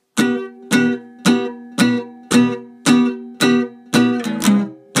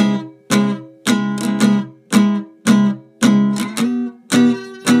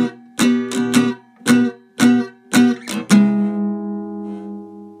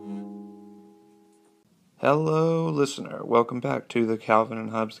Hello, listener. Welcome back to the Calvin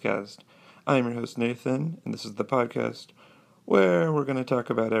and Hobbes cast. I'm your host, Nathan, and this is the podcast where we're going to talk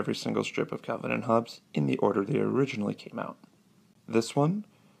about every single strip of Calvin and Hobbes in the order they originally came out. This one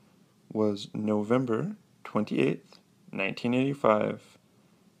was November 28th, 1985.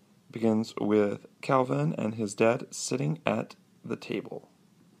 Begins with Calvin and his dad sitting at the table.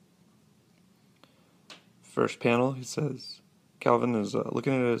 First panel, he says, Calvin is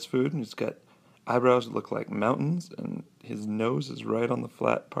looking at his food, and he's got eyebrows that look like mountains, and his nose is right on the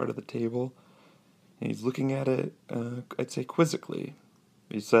flat part of the table. And he's looking at it, I'd say quizzically.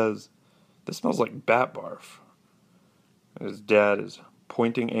 He says, "This smells like bat barf." And his dad is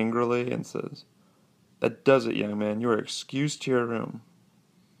pointing angrily and says, "That does it, young man. You are excused to your room."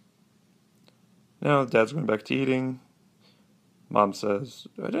 Now Dad's going back to eating. Mom says,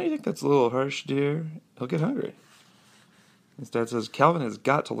 "Don't you think that's a little harsh, dear? He'll get hungry." His dad says, "Calvin has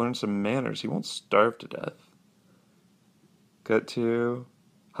got to learn some manners. He won't starve to death." Cut to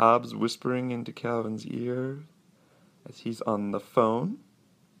Hobbes whispering into Calvin's ear as he's on the phone.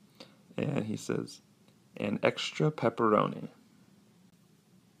 And he says, "An extra pepperoni."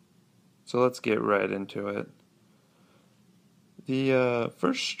 So let's get right into it. The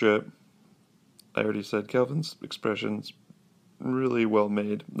first strip, I already said, Calvin's expression's really well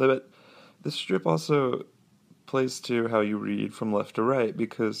made. But this strip also plays to how you read from left to right,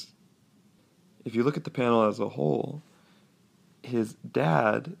 because if you look at the panel as a whole, his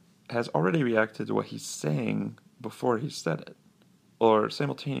dad has already reacted to what he's saying before he said it, or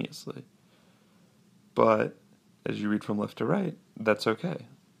simultaneously. But as you read from left to right, that's okay,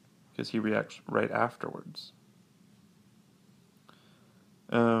 because he reacts right afterwards.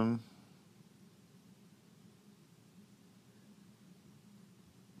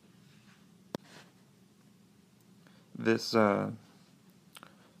 This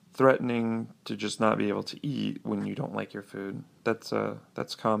threatening to just not be able to eat when you don't like your food, that's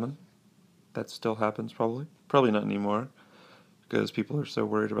common. That still happens probably not anymore, because people are so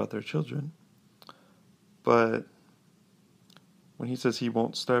worried about their children. But when he says he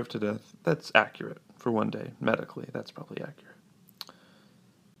won't starve to death, that's accurate for one day. Medically, that's probably accurate.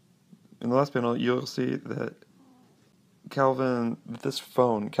 In the last panel, you'll see that Calvin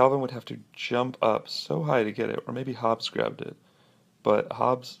would have to jump up so high to get it, or maybe Hobbes grabbed it. But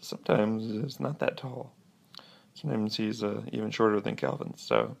Hobbes sometimes is not that tall. Sometimes he's even shorter than Calvin,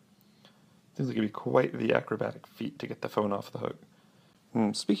 so it seems like it'd be quite the acrobatic feat to get the phone off the hook.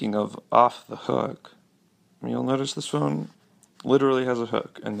 Speaking of off the hook, you'll notice this phone literally has a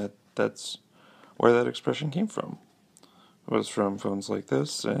hook, and that's where that expression came from. It was from phones like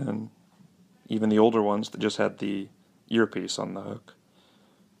this, and even the older ones that just had the earpiece on the hook.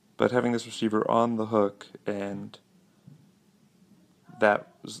 But having this receiver on the hook, and that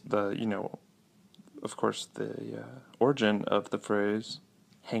was of course, the origin of the phrase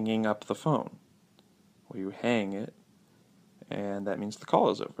hanging up the phone, where you hang it, and that means the call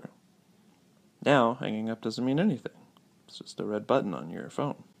is over. Now, hanging up doesn't mean anything. It's just a red button on your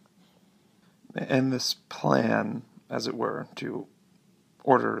phone. And this plan, as it were, to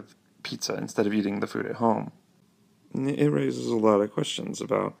order pizza instead of eating the food at home, it raises a lot of questions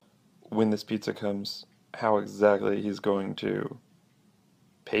about when this pizza comes, how exactly he's going to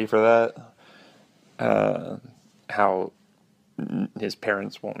pay for that, how his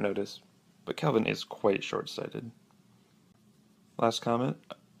parents won't notice. But Calvin is quite short-sighted. Last comment,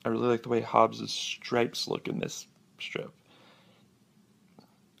 I really like the way Hobbes' stripes look in this strip.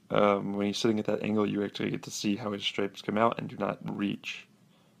 When he's sitting at that angle, you actually get to see how his stripes come out and do not reach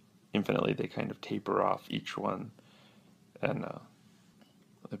infinitely. They kind of taper off each one. And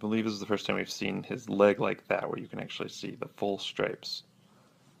I believe this is the first time we've seen his leg like that, where you can actually see the full stripes.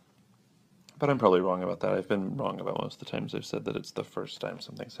 But I'm probably wrong about that. I've been wrong about most of the times I've said that it's the first time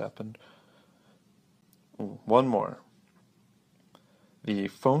something's happened. One more. The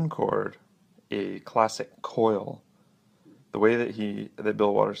phone cord, a classic coil, the way that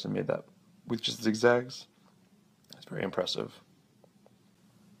Bill Watterson made that with just zigzags, is very impressive.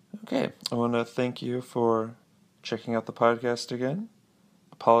 Okay, I want to thank you for checking out the podcast again.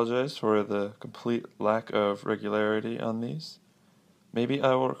 Apologize for the complete lack of regularity on these. Maybe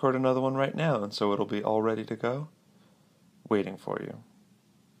I will record another one right now, and so it'll be all ready to go, waiting for you.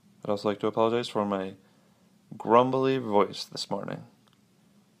 I'd also like to apologize for my grumbly voice this morning.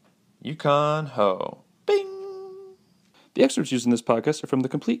 Yukon Ho. Bing! The excerpts used in this podcast are from The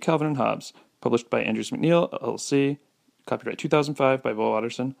Complete Calvin and Hobbes, published by Andrews McNeil, LLC, copyright 2005 by Bill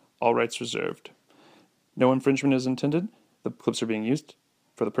Watterson, all rights reserved. No infringement is intended. The clips are being used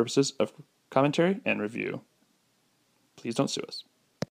for the purposes of commentary and review. Please don't sue us.